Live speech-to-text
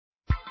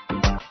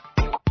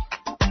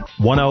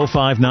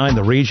1059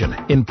 The Region,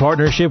 in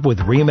partnership with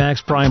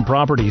RE/MAX Prime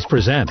Properties,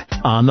 present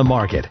On the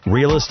Market,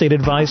 real estate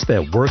advice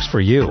that works for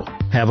you.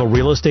 Have a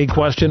real estate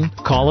question?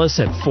 Call us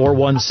at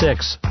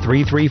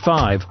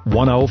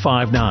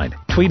 416-335-1059.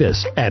 Tweet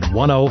us at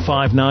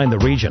 1059 The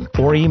Region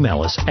or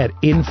email us at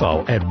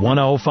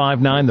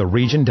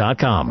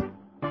info@1059theregion.com.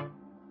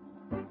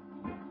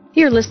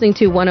 You're listening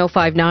to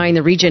 1059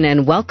 The Region,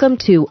 and welcome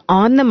to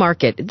On the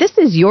Market. This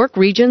is York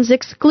Region's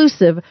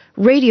exclusive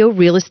radio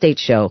real estate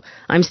show.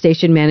 I'm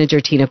station manager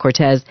Tina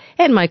Cortez,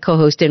 and my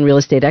co-host and real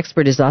estate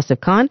expert is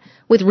Asif Khan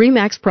with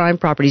RE/MAX Prime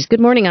Properties. Good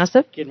morning,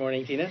 Asif. Good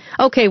morning, Tina.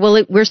 Okay,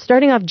 well, we're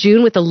starting off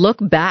June with a look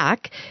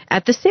back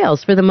at the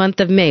sales for the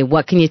month of May.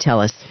 What can you tell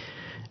us?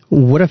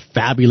 What a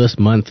fabulous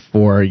month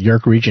for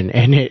York Region,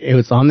 and it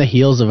was on the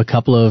heels of a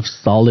couple of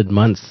solid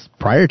months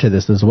prior to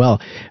this as well.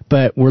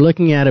 But we're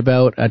looking at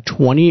about a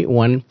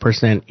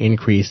 21%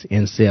 increase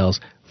in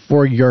sales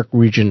for York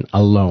Region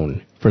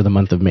alone for the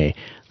month of May.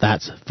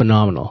 That's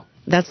phenomenal.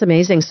 That's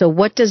amazing. So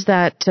what does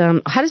that,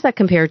 how does that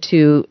compare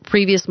to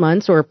previous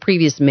months or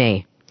previous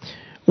May?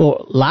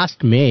 Well,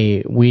 last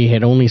May, we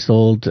had only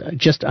sold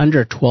just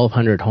under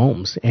 1,200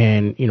 homes,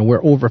 and,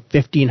 we're over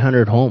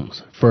 1,500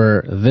 homes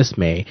for this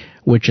May,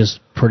 which is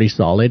pretty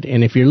solid.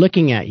 And if you're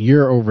looking at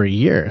year over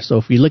year, so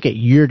if you look at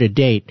year to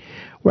date,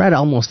 we're at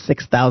almost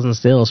 6,000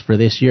 sales for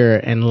this year,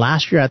 and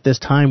last year at this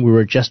time, we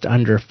were just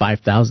under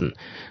 5,000.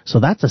 So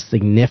that's a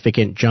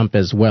significant jump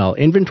as well.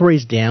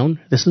 Inventory's down.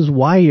 This is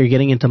why you're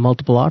getting into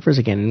multiple offers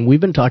again, and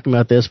we've been talking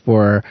about this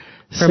for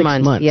 6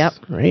 months. Yep.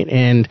 Right?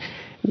 And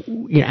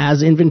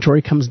as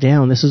inventory comes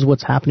down, this is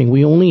what's happening.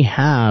 We only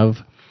have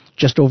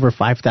just over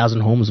 5,000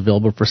 homes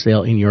available for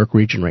sale in York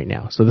Region right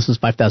now. So this is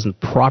 5,000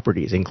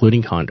 properties,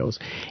 including condos.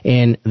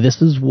 And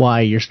this is why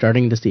you're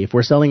starting to see, if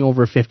we're selling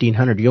over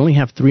 1,500, you only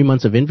have 3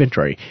 months of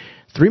inventory.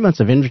 3 months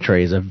of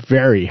inventory is a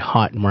very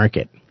hot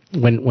market.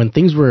 When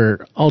things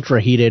were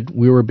ultra heated,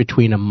 we were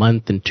between a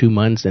month and 2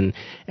 months, and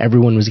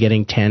everyone was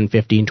getting 10,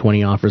 15,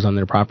 20 offers on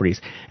their properties.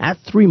 At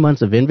 3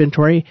 months of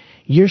inventory,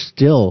 you're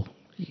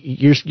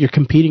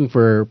competing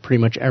for pretty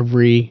much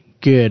every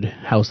good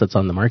house that's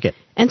on the market.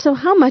 And so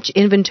how much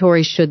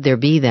inventory should there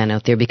be then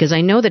out there? Because I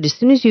know that as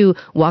soon as you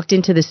walked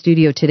into the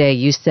studio today,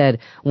 you said,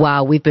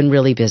 wow, we've been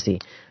really busy.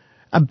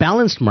 A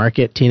balanced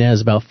market, Tina,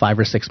 is about 5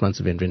 or 6 months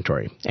of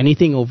inventory.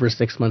 Anything over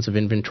 6 months of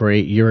inventory,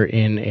 you're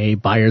in a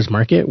buyer's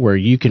market where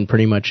you can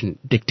pretty much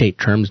dictate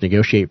terms,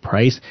 negotiate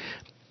price.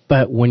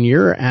 But when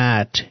you're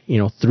at,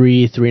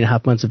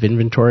 3.5 months of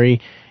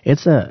inventory,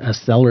 it's a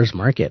seller's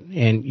market.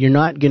 And you're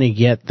not going to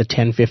get the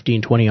 10,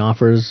 15, 20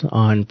 offers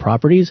on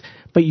properties,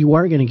 but you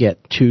are going to get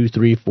 2,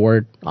 3,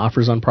 4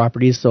 offers on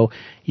properties. So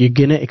you're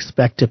going to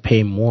expect to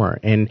pay more.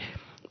 And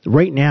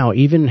right now,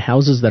 even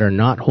houses that are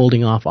not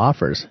holding off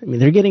offers,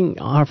 they're getting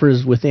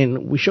offers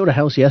we showed a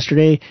house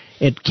yesterday.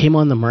 It came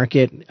on the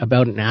market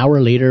about an hour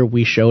later.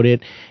 We showed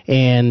it,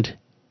 and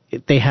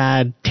they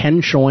had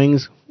 10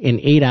 showings in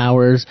 8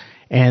 hours.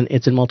 And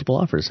it's in multiple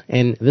offers.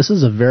 And this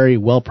is a very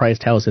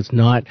well-priced house. It's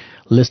not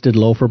listed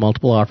low for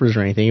multiple offers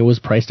or anything. It was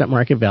priced at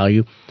market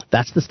value.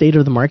 That's the state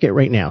of the market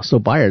right now. So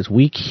buyers,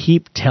 we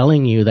keep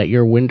telling you that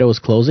your window is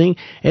closing.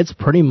 It's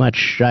pretty much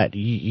shut.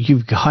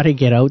 You've got to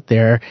get out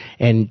there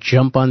and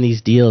jump on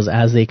these deals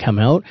as they come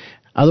out.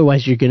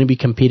 Otherwise, you're going to be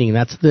competing.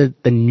 That's the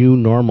new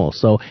normal.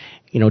 So,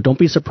 don't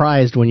be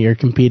surprised when you're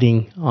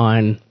competing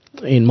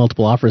in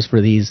multiple offers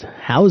for these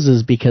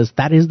houses, because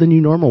that is the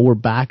new normal. We're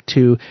back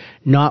to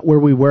not where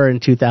we were in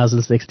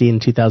 2016,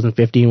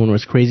 2015 when it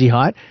was crazy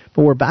hot,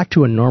 but we're back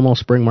to a normal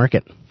spring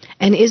market.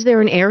 And is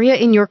there an area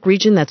in York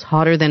Region that's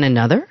hotter than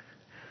another?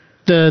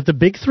 The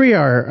big three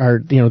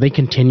are they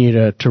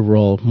continue to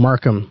roll.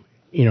 Markham,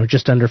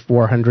 just under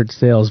 400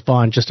 sales.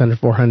 Vaughan, just under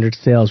 400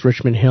 sales.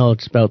 Richmond Hill,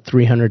 it's about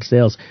 300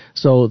 sales.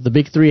 So the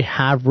big three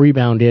have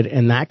rebounded,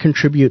 and that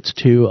contributes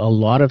to a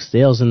lot of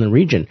sales in the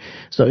region.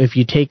 So if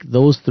you take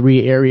those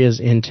three areas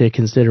into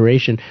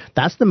consideration,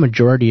 that's the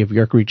majority of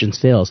York Region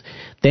sales.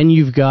 Then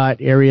you've got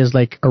areas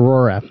like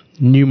Aurora,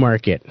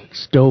 Newmarket,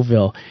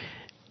 Stouffville.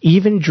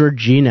 Even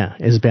Georgina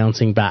is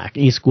bouncing back,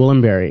 East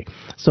Gwillimbury.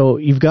 So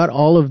you've got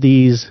all of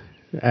these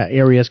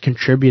areas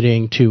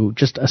contributing to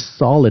just a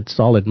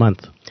solid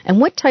month. And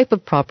what type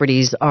of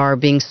properties are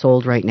being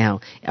sold right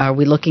now? Are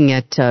we looking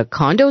at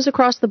condos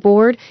across the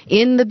board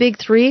in the big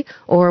three,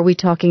 or are we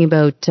talking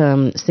about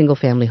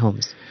single-family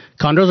homes?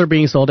 Condos are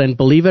being sold, and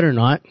believe it or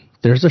not,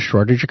 there's a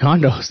shortage of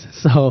condos.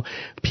 So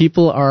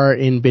people are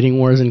in bidding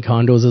wars in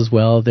condos as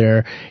well.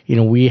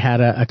 We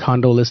had a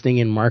condo listing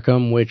in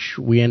Markham, which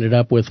we ended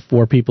up with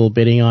 4 people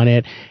bidding on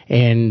it,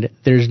 and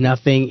there's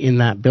nothing in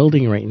that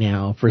building right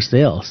now for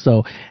sale.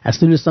 So as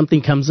soon as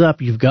something comes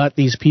up, you've got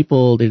these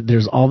people,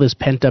 there's all this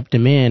pent-up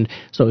demand.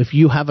 So if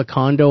you have a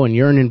condo and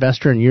you're an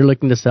investor and you're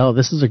looking to sell,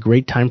 this is a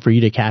great time for you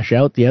to cash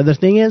out. The other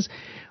thing is,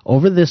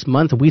 over this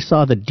month, we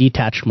saw the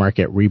detached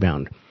market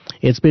rebound.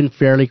 It's been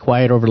fairly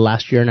quiet over the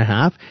last year and a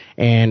half,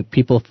 and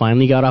people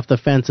finally got off the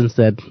fence and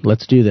said,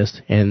 let's do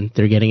this, and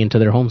they're getting into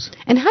their homes.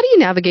 And how do you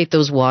navigate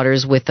those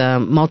waters with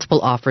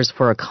multiple offers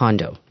for a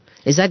condo?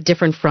 Is that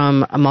different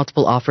from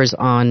multiple offers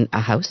on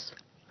a house?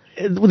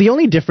 the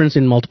only difference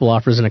in multiple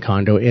offers in a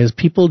condo is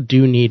people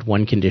do need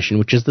one condition,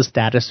 which is the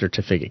status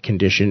certificate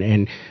condition.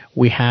 And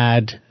we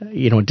had,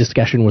 a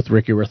discussion with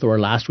Ricky Rathor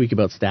last week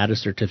about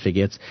status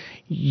certificates.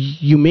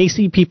 You may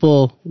see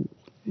people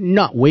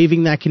not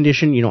waiving that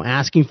condition,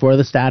 asking for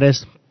the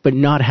status, but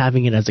not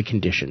having it as a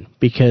condition,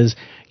 because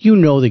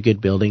the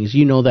good buildings,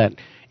 that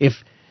if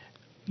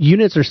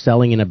units are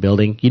selling in a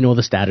building,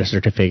 the status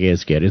certificate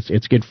is good.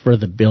 It's good for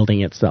the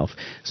building itself.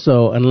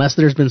 So unless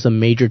there's been some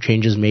major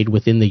changes made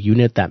within the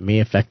unit that may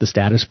affect the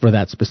status for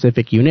that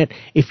specific unit,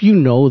 if you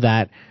know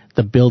that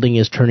the building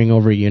is turning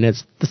over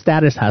units, the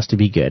status has to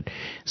be good.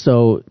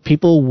 So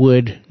people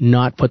would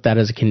not put that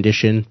as a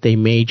condition. They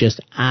may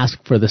just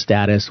ask for the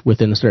status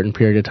within a certain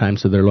period of time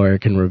so their lawyer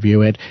can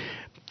review it.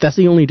 That's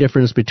the only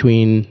difference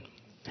between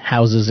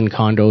houses and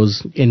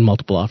condos in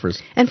multiple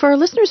offers. And for our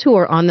listeners who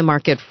are on the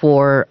market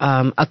for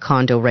a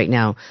condo right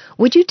now,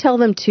 would you tell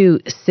them to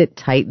sit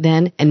tight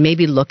then and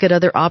maybe look at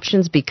other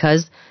options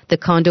because the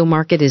condo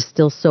market is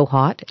still so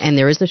hot and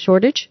there is a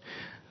shortage?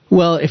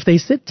 Well, if they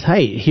sit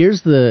tight,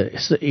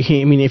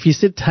 if you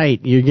sit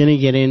tight, you're going to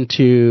get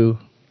into,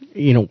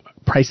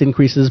 price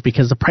increases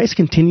because the price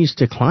continues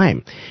to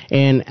climb.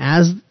 And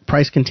as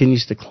price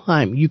continues to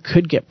climb, you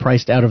could get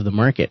priced out of the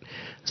market.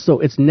 So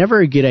it's never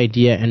a good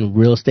idea in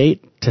real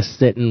estate to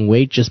sit and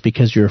wait just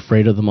because you're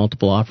afraid of the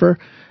multiple offer.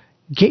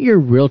 Get your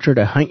realtor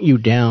to hunt you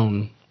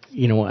down,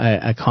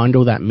 a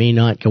condo that may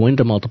not go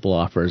into multiple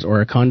offers,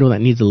 or a condo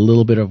that needs a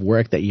little bit of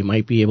work that you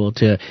might be able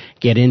to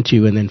get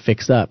into and then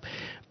fix up.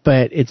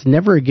 But it's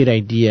never a good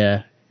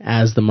idea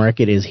as the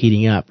market is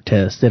heating up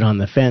to sit on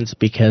the fence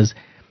because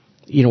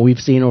we've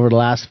seen over the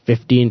last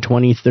 15,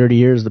 20, 30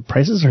 years, the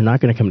prices are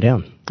not going to come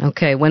down.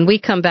 Okay, when we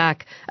come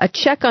back, a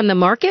check on the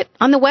market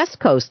on the West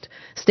Coast.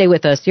 Stay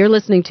with us. You're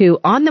listening to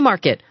On the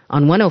Market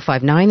on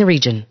 105.9 The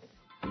Region.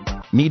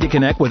 Need to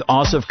connect with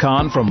Asif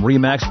Khan from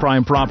RE/MAX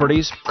Prime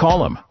Properties?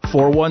 Call him,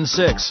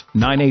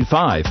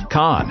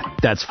 416-985-KHAN.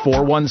 That's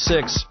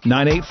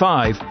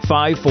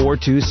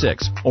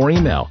 416-985-5426. Or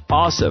email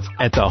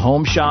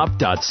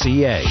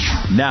asif@thehomeshop.ca.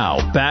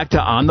 Now, back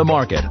to On the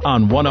Market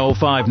on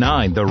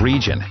 105.9 The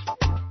Region.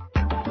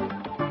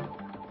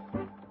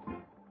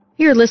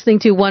 You're listening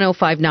to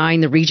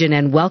 105.9 The Region,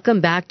 and welcome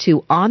back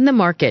to On the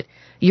Market,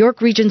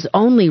 York Region's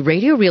only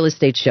radio real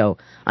estate show.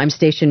 I'm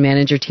station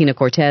manager Tina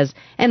Cortez,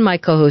 and my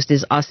co-host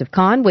is Asif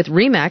Khan with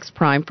RE/MAX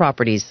Prime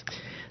Properties.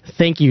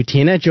 Thank you,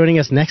 Tina. Joining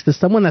us next is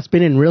someone that's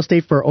been in real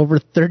estate for over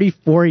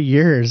 34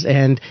 years.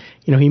 And,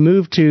 he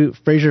moved to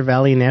Fraser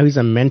Valley. Now he's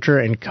a mentor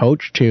and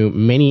coach to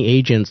many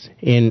agents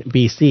in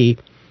BC.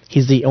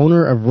 He's the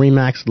owner of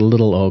RE/MAX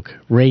Little Oak,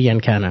 Ray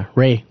Yankana.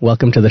 Ray,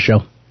 welcome to the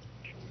show.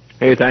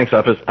 Hey, thanks,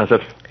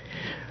 Asif.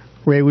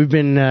 Ray, we've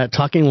been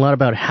talking a lot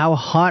about how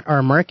hot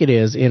our market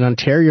is in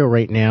Ontario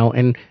right now,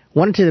 and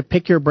wanted to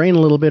pick your brain a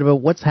little bit about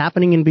what's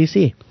happening in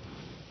BC.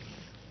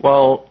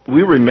 Well,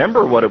 we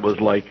remember what it was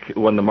like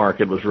when the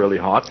market was really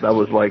hot. That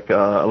was like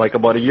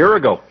about a year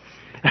ago.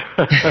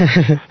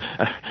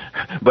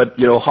 But,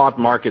 hot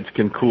markets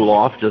can cool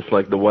off just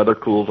like the weather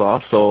cools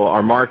off. So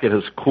our market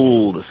has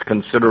cooled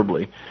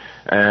considerably.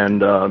 And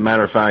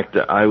matter of fact,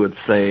 I would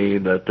say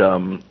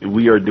that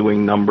we are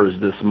doing numbers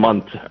this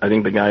month. I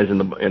think the guys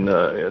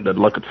that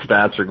look at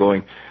stats are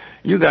going,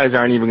 you guys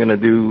aren't even going to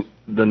do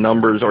the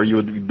numbers, or you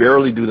would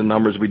barely do the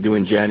numbers we do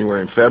in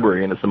January and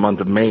February, and it's the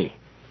month of May.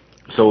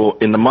 So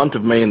in the month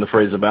of May in the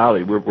Fraser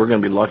Valley, we're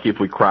going to be lucky if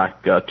we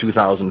crack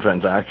 2,000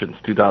 transactions,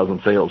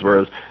 2,000 sales,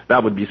 whereas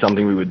that would be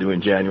something we would do in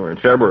January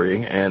and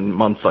February. And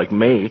months like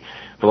May,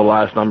 for the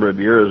last number of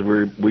years,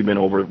 we've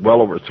been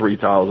well over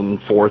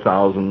 3,000,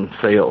 4,000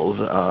 sales,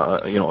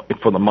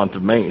 for the month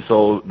of May.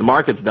 So the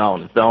market's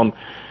down.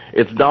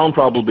 It's down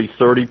probably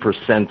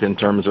 30% in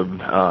terms of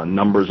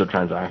numbers of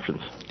transactions.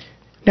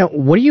 Now,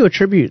 what do you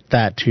attribute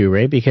that to,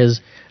 Ray?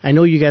 Because I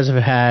know you guys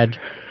have had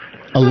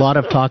a lot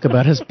of talk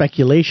about a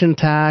speculation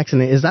tax,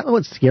 and is that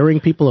what's scaring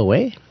people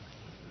away?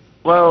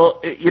 Well,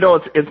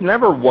 it's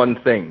never one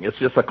thing. It's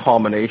just a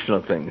combination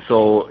of things.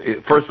 So,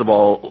 first of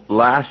all,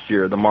 last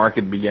year the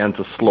market began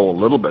to slow a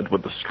little bit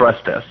with the stress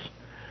test.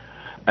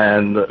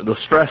 And the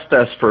stress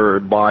test for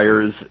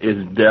buyers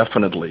is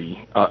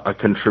definitely a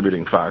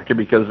contributing factor,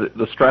 because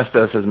the stress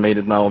test has made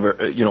it now,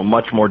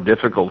 much more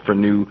difficult for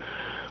new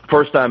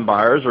first-time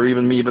buyers, or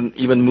even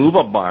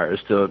move-up buyers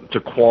to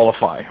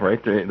qualify, right?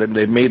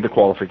 They've made the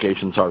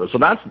qualifications harder. So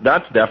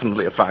that's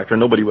definitely a factor.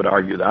 Nobody would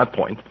argue that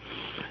point.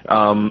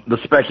 The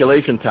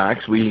speculation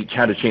tax, we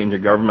had a change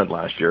of government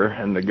last year,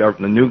 and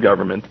the new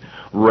government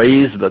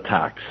raised the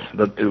tax.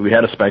 We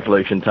had a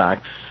speculation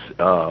tax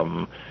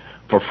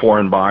for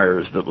foreign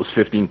buyers that was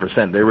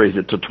 15%. They raised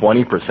it to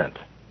 20%.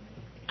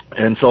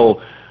 And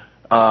so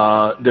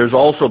there's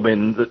also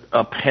been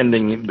a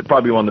pending,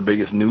 probably one of the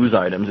biggest news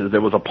items is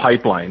there was a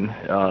pipeline,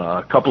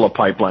 a couple of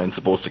pipelines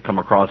supposed to come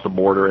across the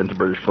border into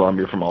British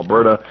Columbia from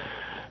Alberta,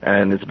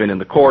 and it's been in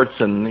the courts,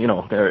 and,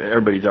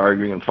 everybody's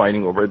arguing and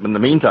fighting over it. But in the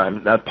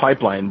meantime, that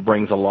pipeline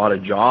brings a lot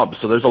of jobs.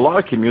 So there's a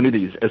lot of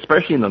communities,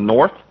 especially in the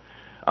north,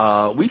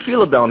 We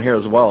feel it down here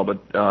as well, but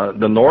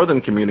the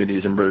northern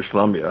communities in British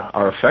Columbia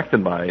are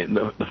affected by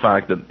the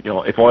fact that,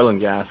 if oil and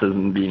gas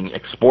isn't being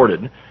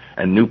exported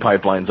and new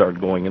pipelines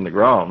aren't going in the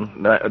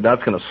ground,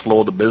 that's going to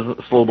slow the business,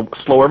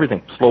 slow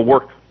everything, slow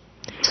work.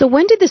 So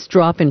when did this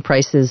drop in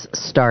prices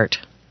start?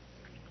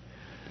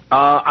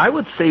 I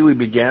would say we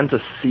began to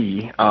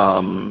see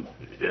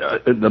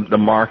the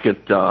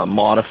market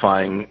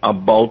modifying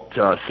about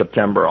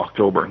September,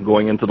 October,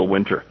 going into the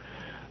winter.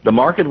 The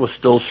market was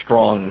still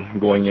strong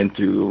going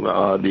into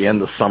the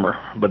end of summer,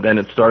 but then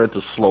it started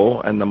to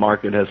slow, and the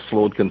market has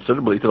slowed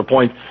considerably to the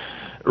point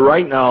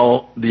right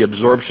now the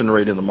absorption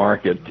rate in the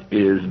market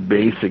is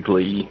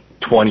basically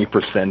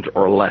 20%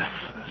 or less.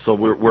 So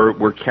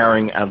we're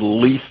carrying at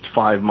least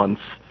 5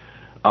 months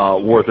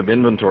worth of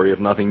inventory if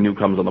nothing new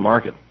comes on the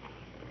market.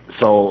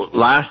 So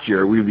last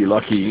year we'd be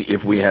lucky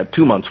if we had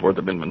 2 months worth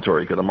of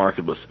inventory because the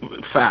market was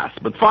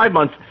fast. But 5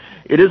 months,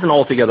 it isn't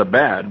altogether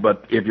bad.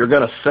 But if you're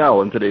going to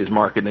sell in today's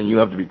market, then you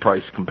have to be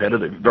priced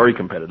competitive, very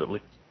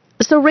competitively.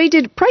 So Ray,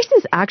 did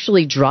prices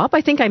actually drop?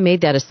 I think I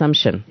made that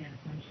assumption.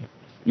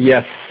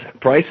 Yes,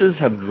 prices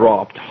have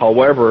dropped.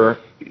 However,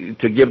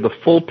 to give the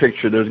full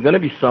picture, there's going to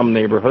be some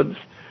neighborhoods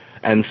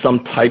and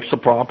some types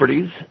of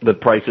properties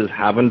that prices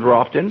haven't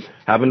dropped.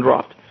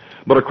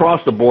 But across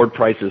the board,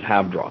 prices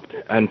have dropped.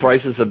 And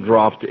prices have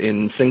dropped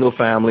in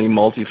single-family,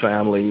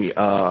 multifamily.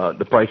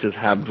 The prices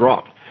have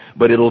dropped.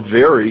 But it'll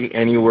vary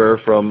anywhere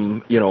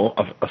from,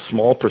 a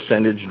small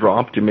percentage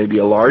drop to maybe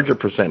a larger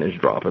percentage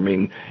drop. I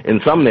mean, in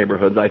some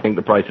neighborhoods, I think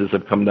the prices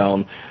have come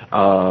down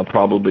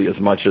probably as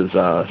much as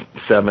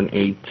 7,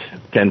 8,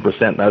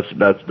 10%.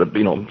 That's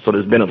the, so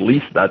there's been at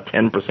least that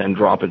 10%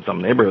 drop in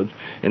some neighborhoods.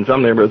 In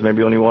some neighborhoods,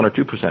 maybe only 1 or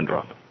 2%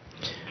 drop.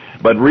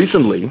 But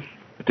recently,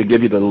 to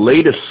give you the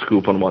latest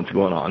scoop on what's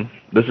going on,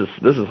 this is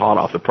hot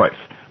off the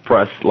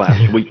press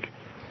last week.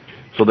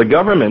 So the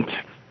government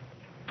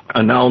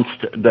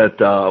announced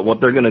that what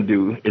they're going to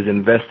do is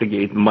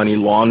investigate money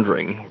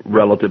laundering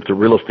relative to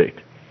real estate.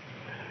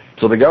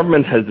 So the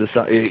government has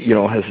decided,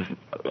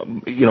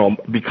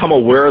 become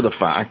aware of the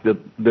fact that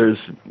there's,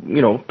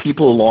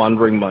 people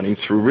laundering money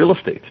through real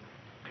estate.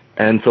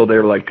 And so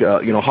they're like,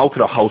 how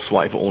could a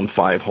housewife own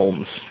 5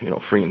 homes,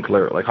 free and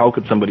clear? Like, how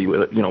could somebody,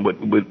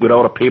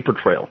 without a paper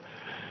trail?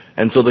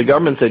 And so the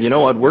government said,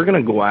 we're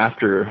going to go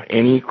after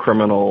any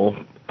criminal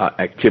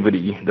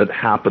activity that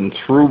happened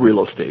through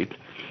real estate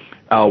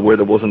where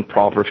there wasn't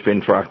proper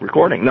FINTRAC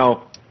recording.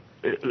 Now,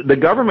 the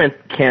government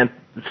can't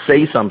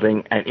say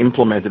something and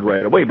implement it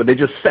right away, but they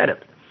just said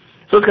it.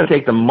 So it's going to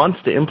take them months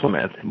to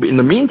implement. But in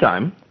the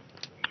meantime,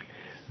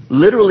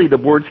 literally the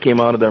words came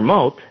out of their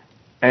mouth,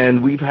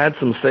 and we've had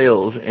some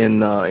sales in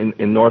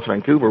North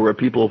Vancouver where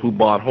people who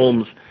bought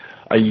homes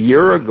a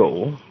year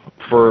ago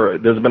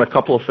there's been a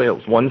couple of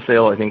sales. One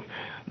sale, I think,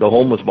 the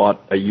home was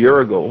bought a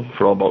year ago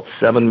for about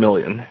 $7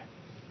 million,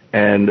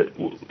 and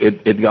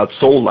it got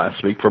sold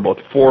last week for about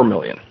 $4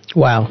 million.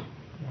 Wow.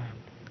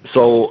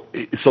 So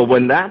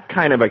when that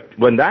kind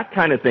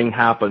of thing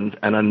happens,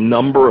 and a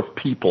number of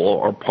people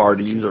or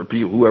parties or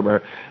people,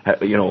 whoever,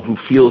 who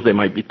feels they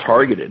might be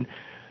targeted,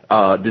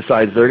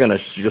 decides they're going to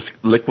just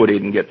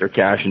liquidate and get their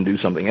cash and do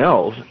something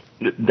else,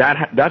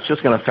 that's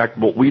just going to affect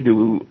what we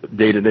do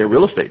day-to-day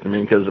real estate. I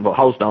mean, because if a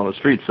house down the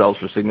street sells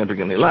for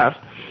significantly less,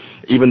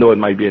 even though it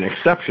might be an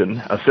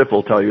exception, a SIF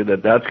will tell you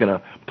that that's going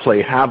to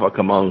play havoc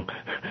among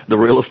the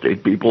real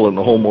estate people and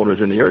the homeowners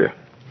in the area.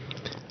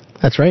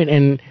 That's right.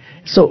 And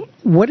so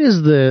what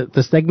is the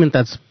segment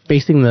that's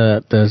facing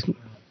the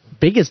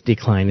biggest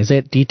decline? Is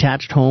it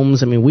detached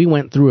homes? I mean, we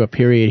went through a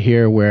period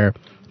here where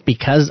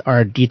because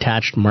our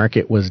detached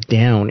market was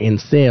down in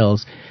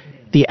sales,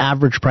 the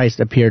average price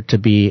appeared to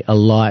be a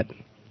lot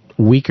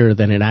weaker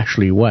than it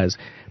actually was.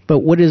 But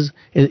what is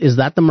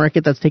that the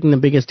market that's taking the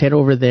biggest hit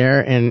over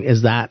there, and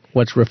is that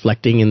what's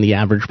reflecting in the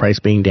average price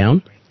being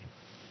down?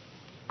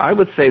 I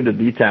would say the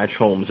detached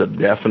homes have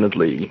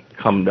definitely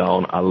come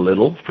down a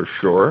little, for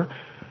sure.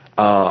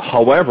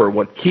 However,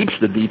 what keeps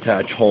the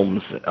detached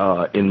homes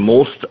in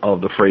most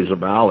of the Fraser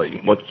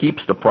Valley, what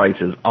keeps the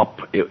prices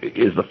up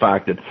is the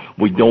fact that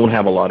we don't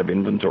have a lot of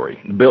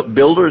inventory.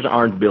 Builders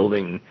aren't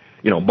building,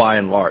 by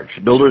and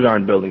large, builders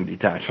aren't building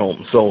detached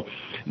homes. So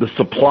the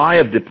supply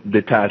of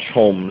detached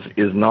homes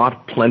is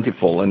not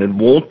plentiful, and it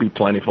won't be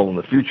plentiful in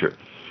the future.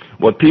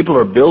 What people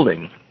are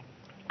building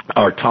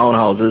are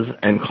townhouses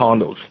and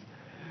condos.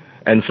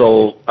 And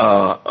so,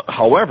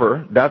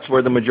 however, that's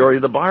where the majority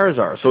of the buyers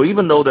are. So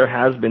even though there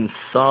has been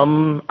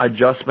some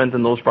adjustment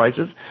in those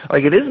prices,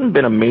 like it hasn't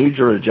been a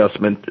major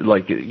adjustment,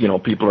 like,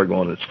 people are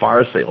going, it's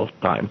fire sales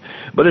time,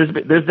 but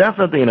there's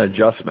definitely an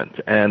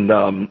adjustment. And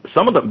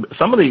some of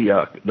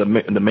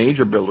the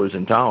major builders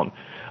in town,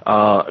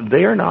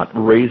 they are not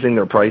raising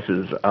their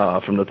prices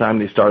from the time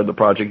they started the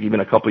project even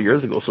a couple of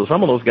years ago. So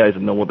some of those guys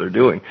know what they're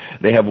doing.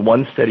 They have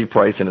one steady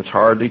price and it's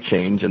hardly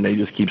changed, and they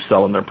just keep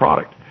selling their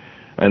product.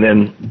 And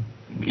then,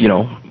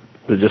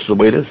 it's just the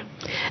way it is.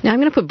 Now, I'm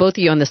going to put both of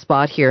you on the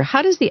spot here.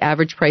 How does the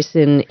average price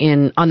on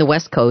the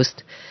West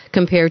Coast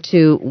compare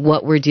to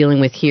what we're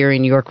dealing with here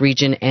in York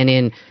Region and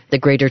in the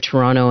Greater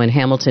Toronto and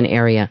Hamilton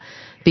area?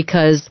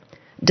 Because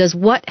Does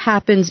what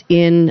happens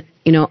in,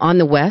 on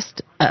the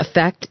west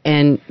affect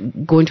and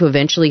going to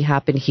eventually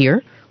happen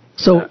here?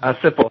 So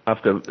Asif will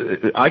have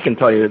to. I can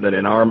tell you that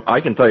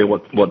I can tell you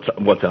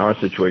what's in our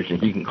situation.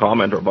 He can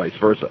comment or vice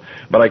versa.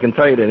 But I can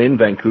tell you that in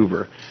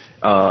Vancouver,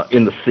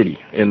 in the city,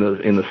 in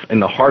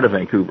the heart of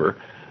Vancouver,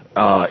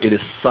 it is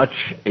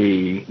such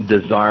a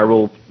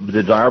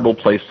desirable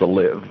place to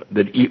live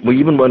that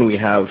even when we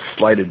have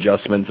slight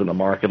adjustments in the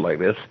market like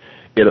this,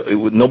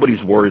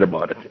 nobody's worried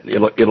about it.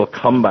 It'll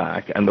come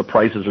back, and the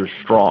prices are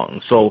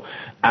strong. So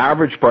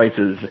average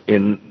prices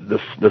in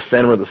the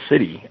center of the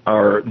city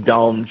are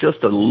down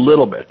just a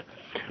little bit.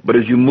 But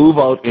as you move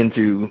out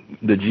into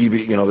the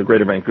the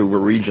Greater Vancouver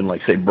region,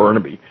 like say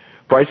Burnaby,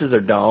 prices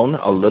are down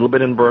a little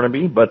bit in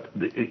Burnaby. But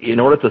in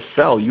order to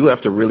sell, you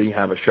have to really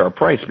have a sharp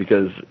price,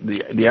 because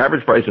the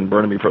average price in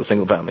Burnaby for a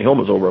single family home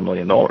is over $1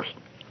 million.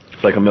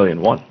 It's like $1.1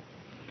 million.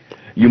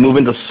 You move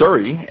into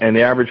Surrey, and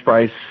the average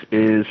price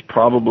is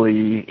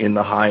probably in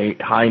the high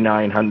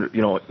 900,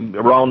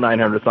 around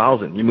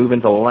 900,000. You move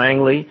into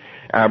Langley,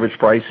 average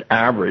price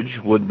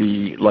would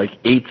be like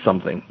 8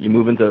 something. You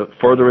move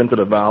further into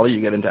the valley,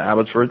 you get into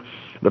Abbotsford,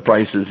 the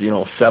price is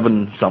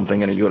 7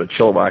 something, and you go to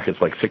Chilliwack, it's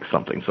like 6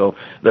 something. So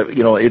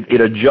it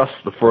adjusts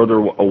the further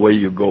away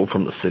you go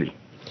from the city.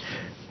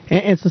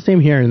 And it's the same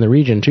here in the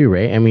region too,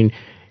 right? I mean,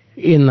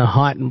 in the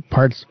hot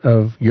parts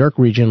of York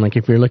region, like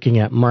if you're looking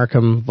at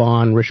Markham,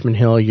 Vaughan, Richmond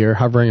Hill, you're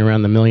hovering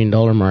around the $1 million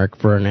mark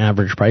for an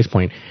average price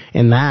point.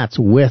 And that's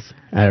with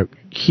a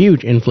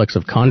huge influx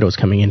of condos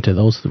coming into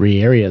those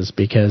 3 areas,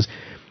 because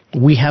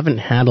we haven't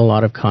had a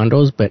lot of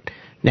condos, but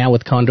now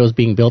with condos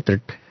being built,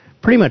 they're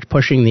pretty much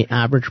pushing the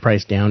average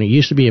price down. It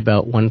used to be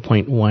about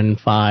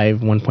 1.15,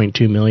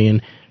 1.2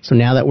 million. So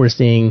now that we're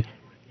seeing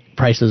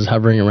prices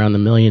hovering around the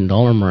 $1 million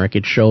mark,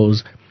 it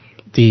shows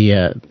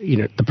the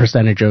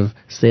percentage of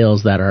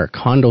sales that are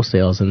condo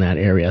sales in that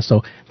area.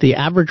 So the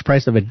average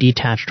price of a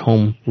detached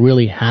home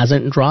really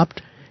hasn't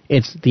dropped.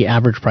 It's the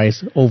average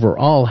price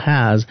overall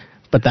has,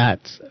 but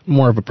that's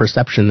more of a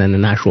perception than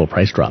an actual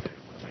price drop.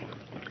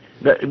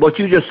 What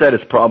you just said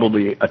is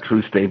probably a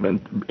true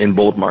statement in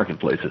both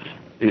marketplaces.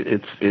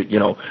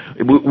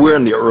 We're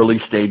in the early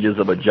stages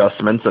of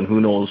adjustments, and who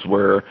knows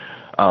where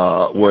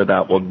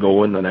that will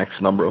go in the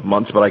next number of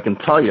months. But I can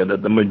tell you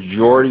that the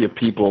majority of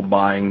people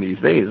buying these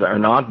days are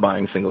not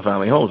buying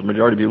single-family homes. The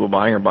majority of people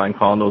buying are buying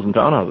condos and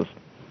townhouses.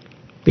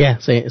 Yeah,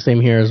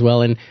 same here as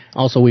well. And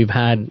also we've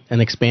had an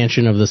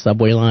expansion of the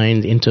subway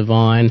lines into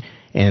Vaughan,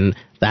 and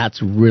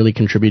that's really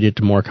contributed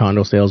to more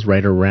condo sales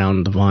right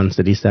around the Vaughan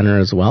city center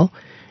as well.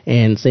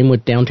 And same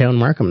with downtown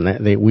Markham.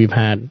 We've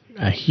had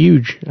a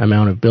huge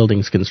amount of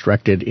buildings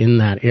constructed in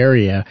that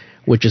area,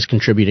 which is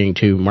contributing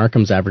to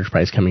Markham's average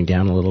price coming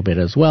down a little bit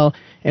as well.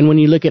 And when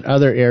you look at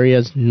other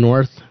areas,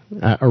 North,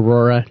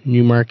 Aurora,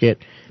 Newmarket,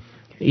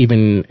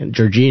 even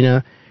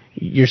Georgina,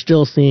 you're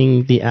still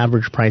seeing the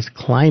average price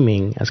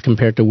climbing as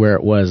compared to where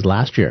it was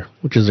last year,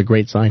 which is a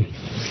great sign.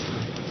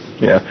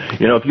 Yeah,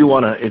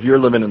 if you're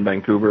living in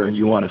Vancouver and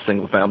you want a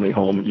single-family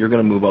home, you're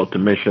going to move out to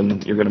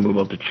Mission, you're going to move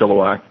out to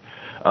Chilliwack.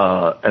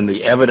 And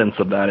the evidence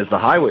of that is the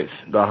highways.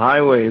 The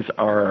highways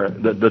are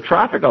the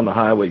traffic on the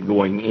highway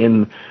going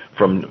in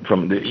from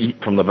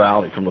the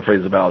valley, from the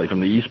Fraser Valley, from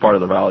the east part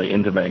of the valley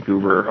into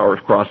Vancouver or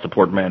across the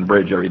Port Mann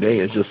Bridge every day.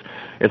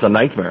 It's a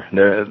nightmare.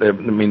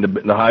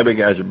 The highway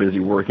guys are busy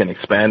working,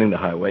 expanding the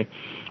highway,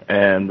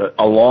 and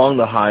along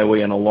the highway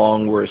and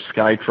along where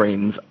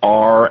SkyTrains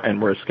are and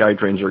where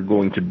SkyTrains are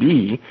going to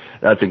be,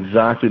 that's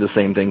exactly the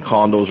same thing.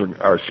 Condos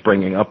are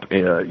springing up,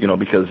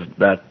 because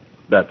that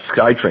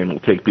SkyTrain will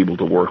take people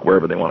to work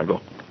wherever they want to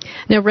go.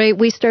 Now, Ray,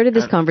 we started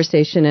this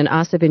conversation, and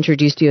Asif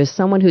introduced you as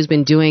someone who's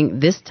been doing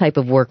this type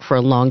of work for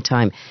a long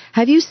time.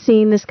 Have you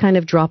seen this kind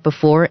of drop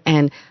before,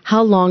 and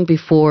how long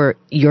before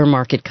your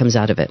market comes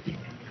out of it?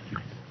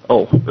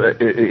 Oh,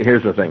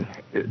 here's the thing.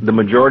 The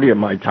majority of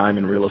my time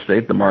in real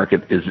estate, the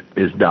market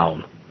is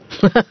down.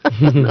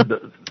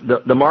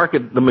 the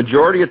market, the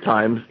majority of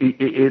times,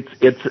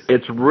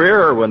 it's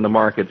rare when the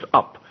market's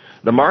up.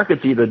 The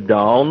market's either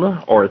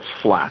down or it's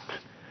flat.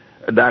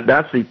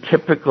 That's the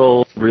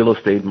typical real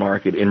estate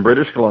market in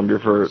British Columbia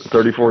for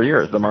 34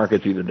 years. The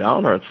market's either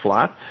down or it's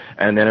flat,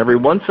 and then every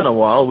once in a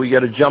while we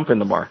get a jump in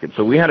the market.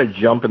 So we had a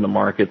jump in the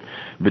market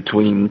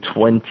between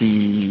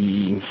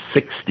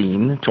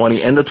 2016,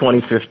 end of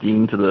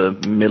 2015 to the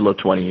middle of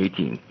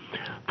 2018.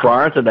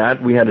 Prior to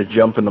that, we had a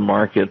jump in the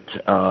market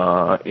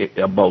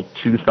about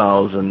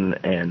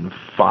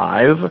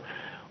 2005.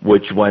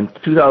 Which went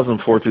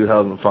 2004,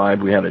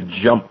 2005, we had a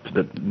jump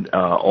that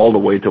all the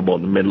way to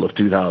about the middle of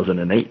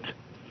 2008.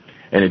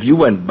 And if you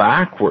went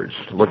backwards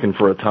looking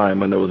for a time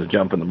when there was a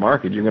jump in the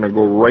market, you're going to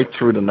go right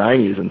through the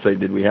 90s and say,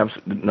 did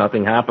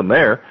nothing happen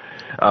there?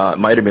 It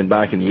might have been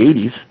back in the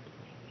 80s.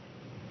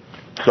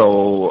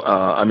 So,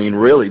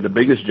 really, the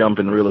biggest jump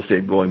in real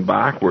estate going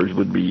backwards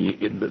would be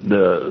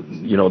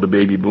the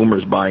baby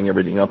boomers buying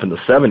everything up in the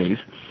 70s.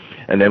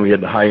 And then we had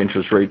the high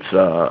interest rates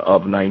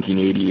of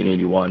 1980 and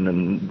 81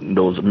 and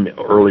those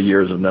early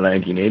years of the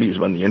 1980s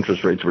when the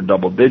interest rates were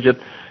double digit.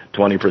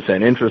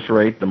 20% interest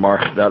rate, the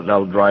market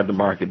that'll drive the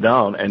market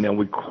down. And then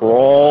we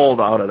crawled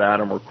out of that,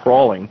 and we're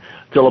crawling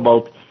till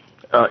about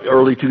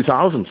early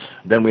 2000s.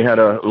 Then we had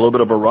a little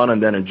bit of a run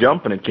and then a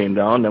jump, and it came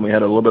down. Then we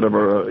had a little bit of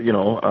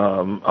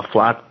a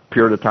flat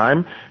period of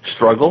time,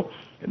 struggle.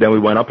 Then we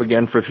went up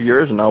again for a few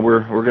years, and now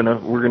we're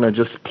gonna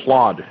just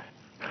plod.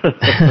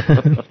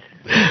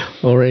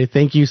 Well, Ray,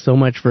 thank you so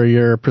much for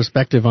your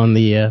perspective on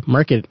the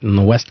market in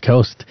the West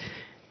Coast.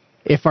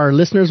 If our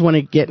listeners want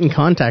to get in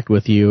contact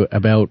with you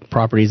about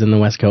properties in the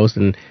West Coast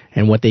and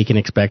what they can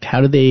expect,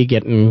 how do they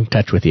get in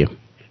touch with you?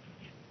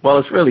 Well,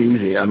 it's really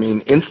easy. I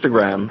mean,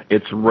 Instagram,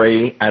 it's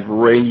Ray at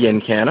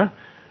Rayyenkana,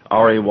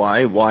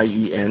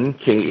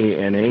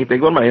 RAYYENKANA. They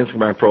go to my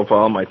Instagram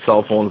profile. My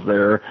cell phone's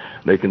there.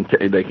 They can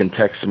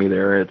text me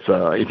there. It's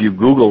if you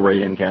Google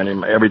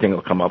Rayyenkana, everything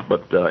will come up.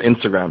 But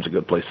Instagram's a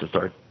good place to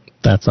start.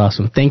 That's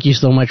awesome. Thank you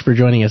so much for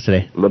joining us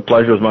today. The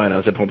pleasure is mine.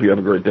 I hope you have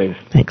a great day.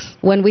 Thanks.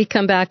 When we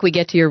come back, we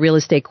get to your real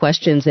estate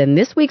questions and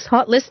this week's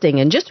hot listing.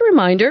 And just a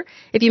reminder,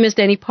 if you missed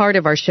any part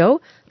of our show,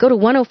 go to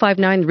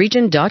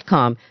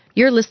 1059theregion.com.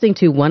 You're listening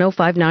to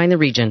 1059 The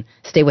Region.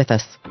 Stay with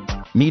us.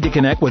 Need to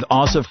connect with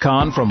Asif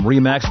Khan from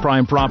RE/MAX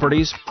Prime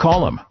Properties?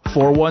 Call him,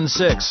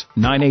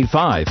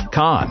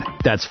 416-985-KHAN.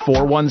 That's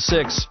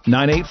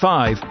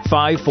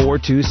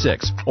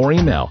 416-985-5426. Or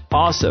email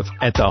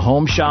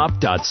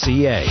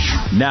asif@thehomeshop.ca.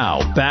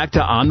 Now, back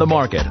to On the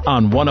Market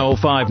on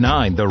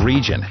 1059 The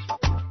Region.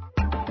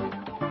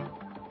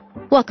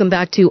 Welcome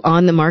back to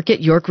On the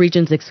Market, York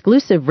Region's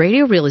exclusive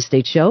radio real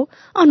estate show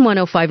on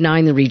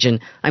 1059 The Region.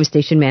 I'm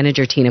station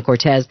manager Tina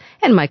Cortez,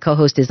 and my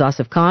co-host is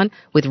Asif Khan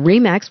with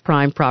RE/MAX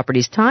Prime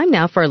Properties. Time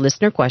now for our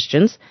listener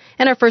questions.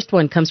 And our first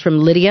one comes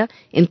from Lydia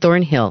in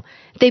Thornhill.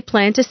 They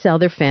plan to sell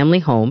their family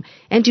home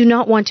and do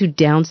not want to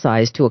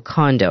downsize to a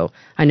condo.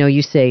 I know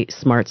you say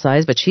smart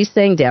size, but she's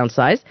saying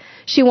downsize.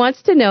 She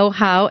wants to know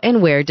how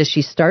and where does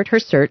she start her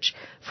search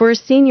for a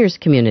seniors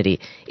community.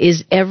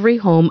 Is every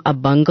home a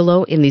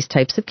bungalow in these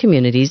types of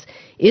communities?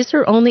 Is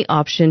her only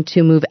option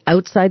to move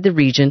outside the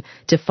region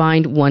to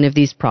find one of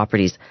these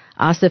properties?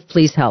 Asif,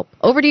 please help.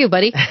 Over to you,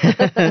 buddy.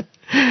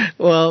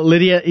 Well,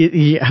 Lydia,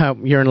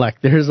 you're in luck.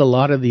 There's a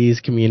lot of these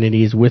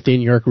communities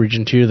within York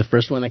Region 2. The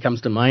first one that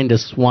comes to mind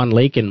is Swan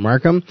Lake in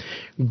Markham.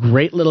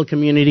 Great little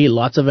community,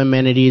 lots of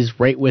amenities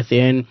right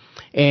within.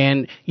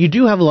 And you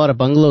do have a lot of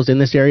bungalows in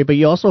this area, but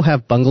you also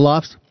have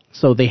bungalofts.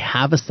 So they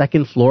have a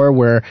second floor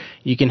where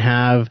you can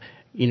have,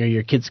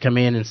 your kids come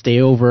in and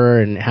stay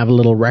over and have a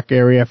little rec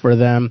area for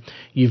them.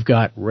 You've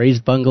got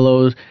raised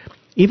bungalows.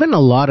 Even a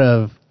lot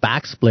of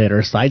backsplit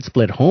or side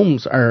split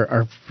homes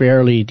are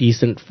fairly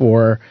decent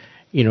for,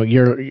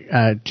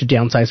 to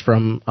downsize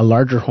from a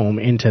larger home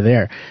into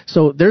there.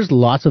 So there's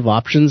lots of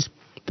options.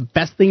 The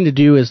best thing to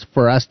do is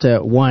for us to,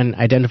 one,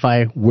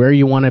 identify where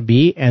you want to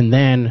be and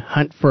then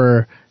hunt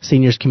for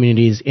seniors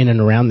communities in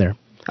and around there.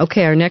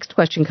 Okay, our next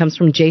question comes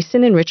from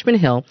Jason in Richmond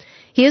Hill.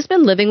 He has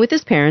been living with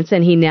his parents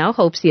and he now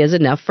hopes he has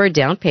enough for a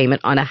down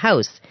payment on a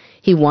house.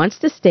 He wants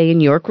to stay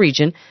in York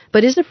Region,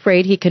 but is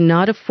afraid he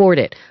cannot afford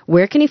it.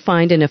 Where can he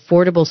find an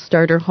affordable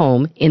starter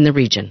home in the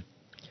region?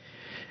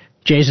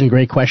 Jason,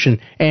 great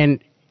question.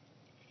 And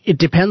it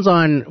depends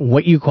on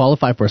what you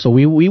qualify for. So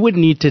we would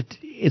need to,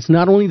 it's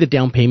not only the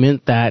down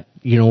payment that,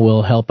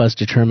 will help us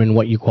determine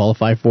what you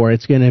qualify for.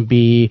 It's going to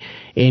be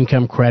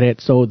income credit.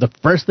 So the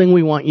first thing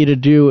we want you to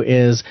do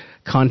is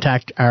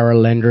contact our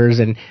lenders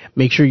and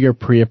make sure you're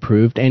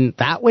pre-approved. And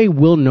that way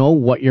we'll know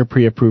what you're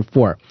pre-approved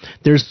for.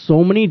 There's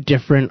so many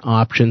different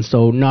options.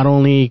 So not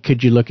only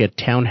could you look at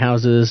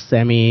townhouses,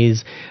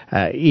 semis,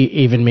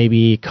 even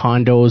maybe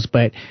condos,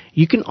 but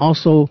you can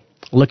also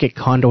look at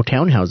condo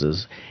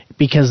townhouses,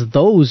 because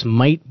those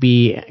might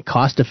be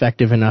cost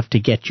effective enough to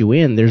get you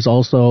in. There's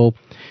also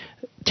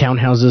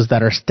townhouses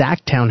that are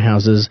stacked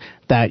townhouses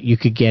that you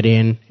could get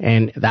in,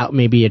 and that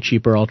may be a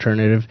cheaper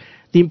alternative.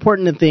 The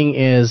important thing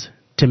is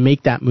to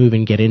make that move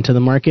and get into the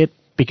market,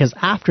 because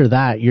after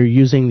that, you're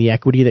using the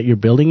equity that you're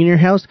building in your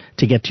house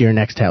to get to your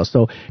next house.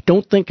 So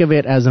don't think of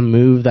it as a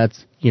move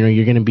that's,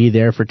 you're going to be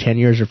there for 10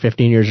 years or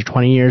 15 years or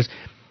 20 years.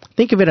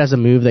 Think of it as a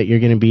move that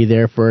you're going to be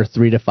there for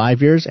 3 to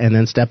 5 years and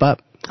then step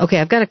up. Okay,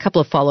 I've got a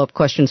couple of follow-up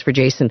questions for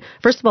Jason.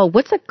 First of all,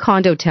 what's a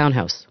condo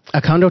townhouse?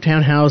 A condo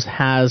townhouse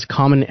has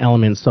common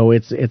elements. So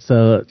it's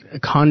a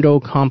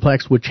condo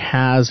complex which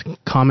has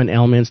common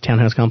elements,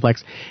 townhouse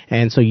complex.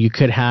 And so you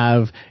could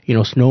have,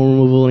 snow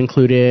removal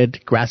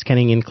included, grass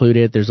cutting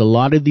included. There's a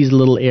lot of these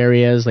little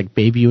areas like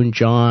Bayview and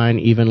John,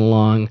 even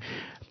along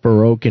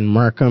Baroque and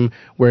Markham,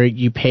 where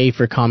you pay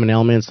for common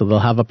elements. So they'll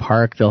have a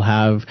park, they'll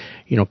have,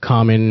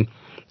 common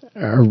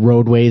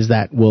roadways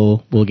that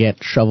will get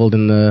shoveled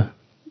in the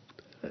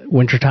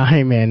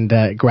wintertime,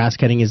 and grass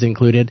cutting is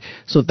included.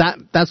 So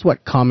that's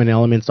what common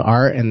elements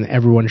are, and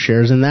everyone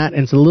shares in that.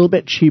 And it's a little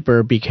bit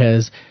cheaper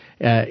because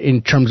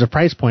in terms of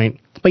price point,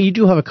 but you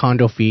do have a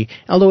condo fee,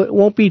 although it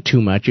won't be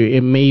too much.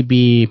 It may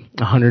be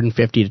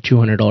 $150 to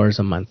 $200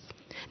 a month.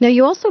 Now,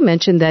 you also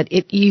mentioned that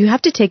you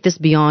have to take this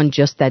beyond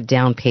just that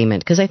down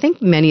payment, because I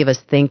think many of us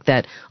think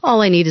that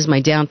all I need is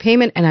my down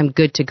payment and I'm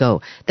good to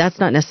go. That's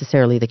not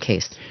necessarily the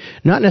case.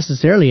 Not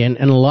necessarily, and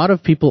a lot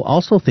of people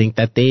also think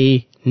that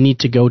they need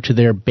to go to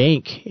their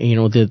bank,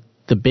 the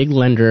big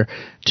lender,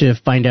 to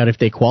find out if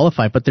they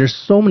qualify. But there's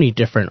so many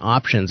different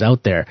options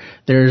out there.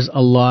 There's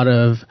a lot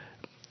of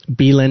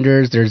B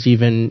lenders. There's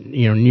even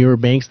newer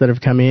banks that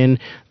have come in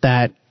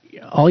that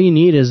all you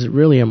need is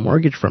really a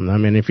mortgage from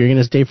them. And if you're going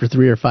to stay for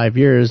 3 or 5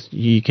 years,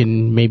 you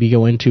can maybe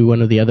go into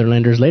one of the other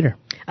lenders later.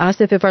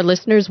 Asif, if our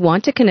listeners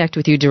want to connect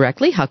with you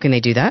directly, how can they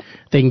do that?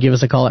 They can give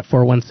us a call at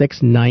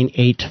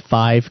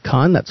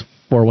 416-985-CON. That's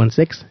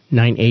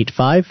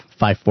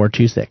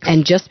 416-985-5426.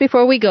 And just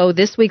before we go,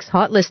 this week's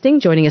hot listing,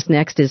 joining us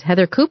next is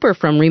Heather Cooper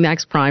from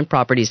RE/MAX Prime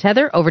Properties.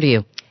 Heather, over to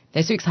you.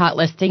 This week's hot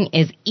listing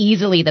is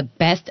easily the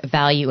best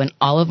value in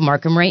all of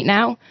Markham right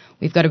now.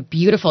 We've got a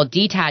beautiful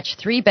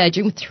detached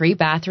 3-bedroom,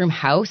 3-bathroom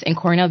house in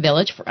Cornell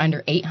Village for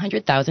under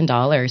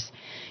 $800,000.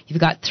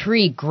 You've got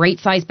 3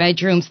 great-sized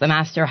bedrooms. The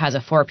master has a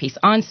 4-piece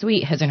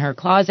ensuite, his and her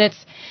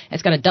closets.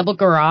 It's got a double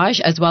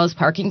garage as well as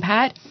parking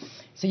pad.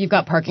 So you've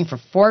got parking for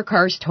 4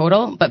 cars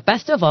total, but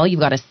best of all, you've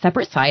got a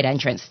separate side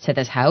entrance to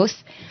this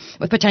house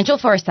with potential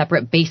for a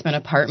separate basement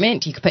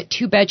apartment. You could put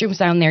 2 bedrooms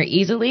down there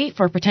easily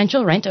for a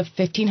potential rent of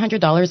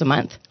 $1,500 a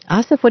month.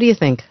 Asif, what do you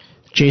think?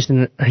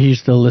 Jason, are you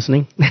still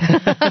listening?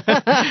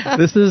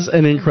 This is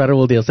an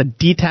incredible deal. It's a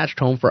detached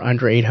home for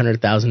under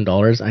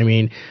 $800,000. I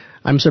mean,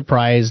 I'm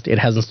surprised it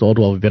hasn't sold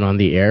while we've been on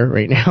the air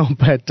right now,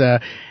 but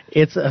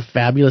it's a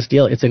fabulous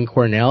deal. It's in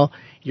Cornell.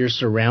 You're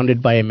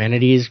surrounded by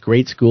amenities,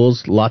 great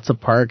schools, lots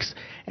of parks,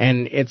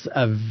 and it's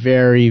a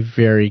very,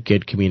 very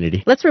good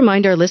community. Let's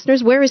remind our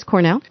listeners, where is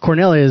Cornell?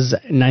 Cornell is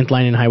 9th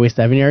Line and Highway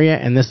 7 area,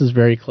 and this is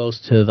very close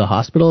to the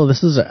hospital.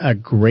 This is a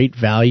great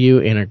value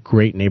in a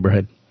great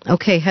neighborhood.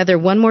 Okay, Heather,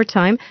 one more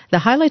time, the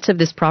highlights of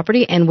this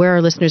property and where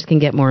our listeners can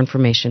get more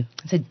information.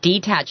 It's a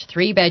detached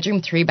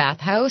 3-bedroom,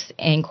 3-bath house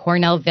in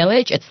Cornell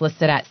Village. It's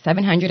listed at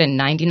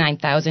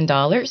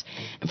 $799,000.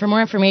 And for more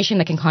information,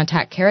 they can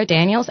contact Kara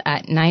Daniels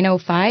at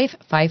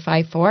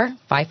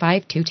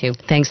 905-554-5522.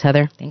 Thanks,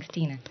 Heather. Thanks,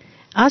 Tina.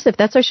 Asif,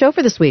 that's our show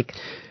for this week.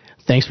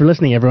 Thanks for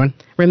listening, everyone.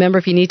 Remember,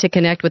 if you need to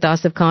connect with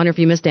Asif Khan or if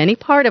you missed any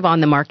part of On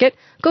the Market,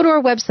 go to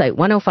our website,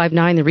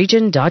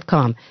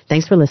 1059theregion.com.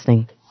 Thanks for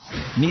listening.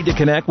 Need to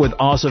connect with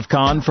Asif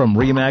Khan from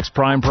RE/MAX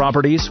Prime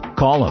Properties?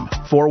 Call him,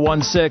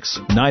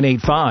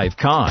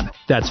 416-985-KHAN.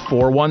 That's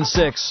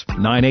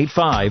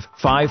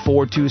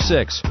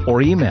 416-985-5426.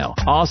 Or email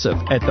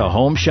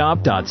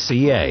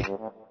asif@thehomeshop.ca.